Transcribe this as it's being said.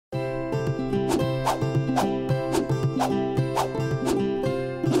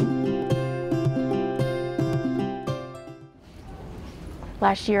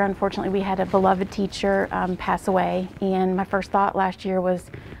Last year, unfortunately, we had a beloved teacher pass away, and my first thought last year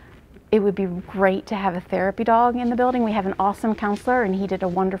was it would be great to have a therapy dog in the building. We have an awesome counselor, and he did a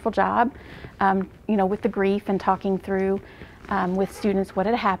wonderful job, with the grief and talking through with students what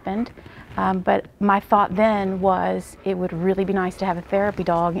had happened. But my thought then was it would really be nice to have a therapy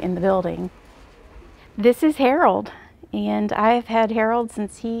dog in the building. This is Harold, and I have had Harold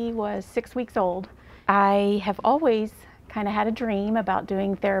since he was 6 weeks old. I have always kind of had a dream about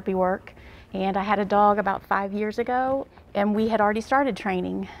doing therapy work, and I had a dog about 5 years ago, and we had already started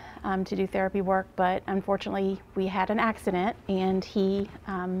training to do therapy work, but unfortunately we had an accident and he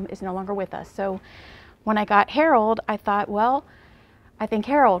is no longer with us. So when I got Harold, I thought, well, I think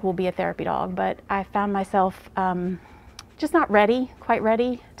Harold will be a therapy dog, but I found myself just not quite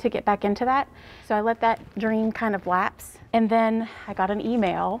ready to get back into that. So I let that dream kind of lapse, and then I got an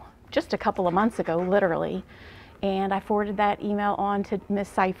email just a couple of months ago, literally, and I forwarded that email on to Miss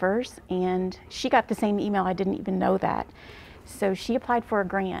Cyphers, and she got the same email. I didn't even know that. So she applied for a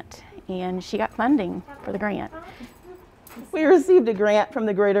grant, and she got funding for the grant. We received a grant from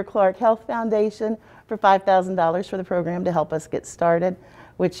the Greater Clark Health Foundation for $5,000 for the program to help us get started,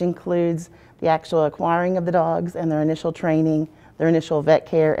 which includes the actual acquiring of the dogs and their initial training, their initial vet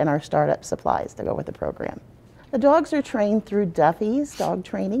care, and our startup supplies to go with the program. The dogs are trained through Duffy's Dog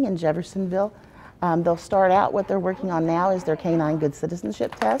Training in Jeffersonville. They'll start out, what they're working on now is their Canine Good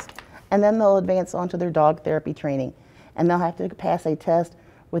Citizenship test, and then they'll advance on to their dog therapy training. And they'll have to pass a test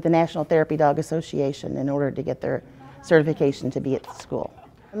with the National Therapy Dog Association in order to get their certification to be at the school.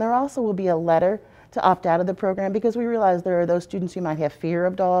 And there also will be a letter to opt out of the program because we realize there are those students who might have fear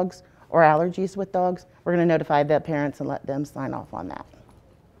of dogs or allergies with dogs. We're going to notify the parents and let them sign off on that.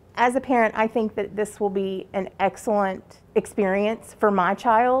 As a parent, I think that this will be an excellent experience for my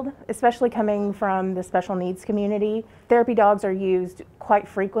child, especially coming from the special needs community. Therapy dogs are used quite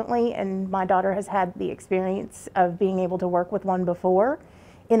frequently, and my daughter has had the experience of being able to work with one before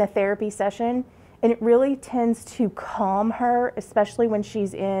in a therapy session, and it really tends to calm her, especially when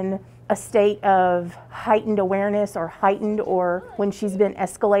she's in a state of heightened awareness or when she's been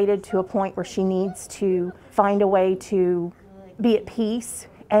escalated to a point where she needs to find a way to be at peace.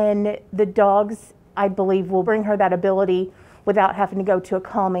 And the dogs, I believe, will bring her that ability without having to go to a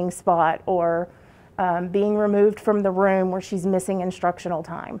calming spot or being removed from the room where she's missing instructional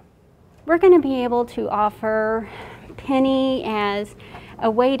time. We're going to be able to offer Penny as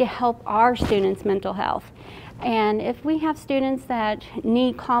a way to help our students' mental health. And if we have students that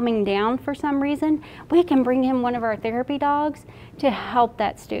need calming down for some reason, we can bring in one of our therapy dogs to help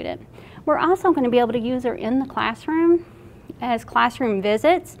that student. We're also going to be able to use her in the classroom as classroom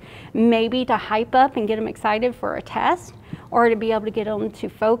visits, maybe to hype up and get them excited for a test, or to be able to get them to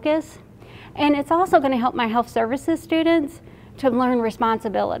focus. And it's also going to help my health services students to learn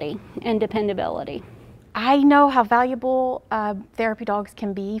responsibility and dependability. I know how valuable therapy dogs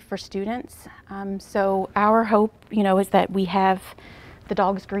can be for students. So our hope, is that we have the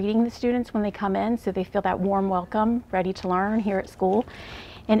dogs greeting the students when they come in, so they feel that warm welcome, ready to learn here at school.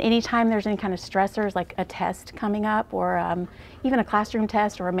 And anytime there's any kind of stressors, like a test coming up, or even a classroom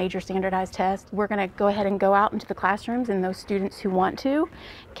test or a major standardized test, we're going to go ahead and go out into the classrooms, and those students who want to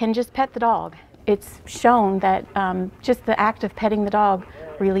can just pet the dog. It's shown that just the act of petting the dog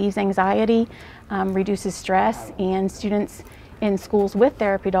relieves anxiety, reduces stress, and students in schools with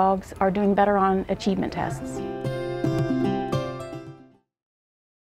therapy dogs are doing better on achievement tests.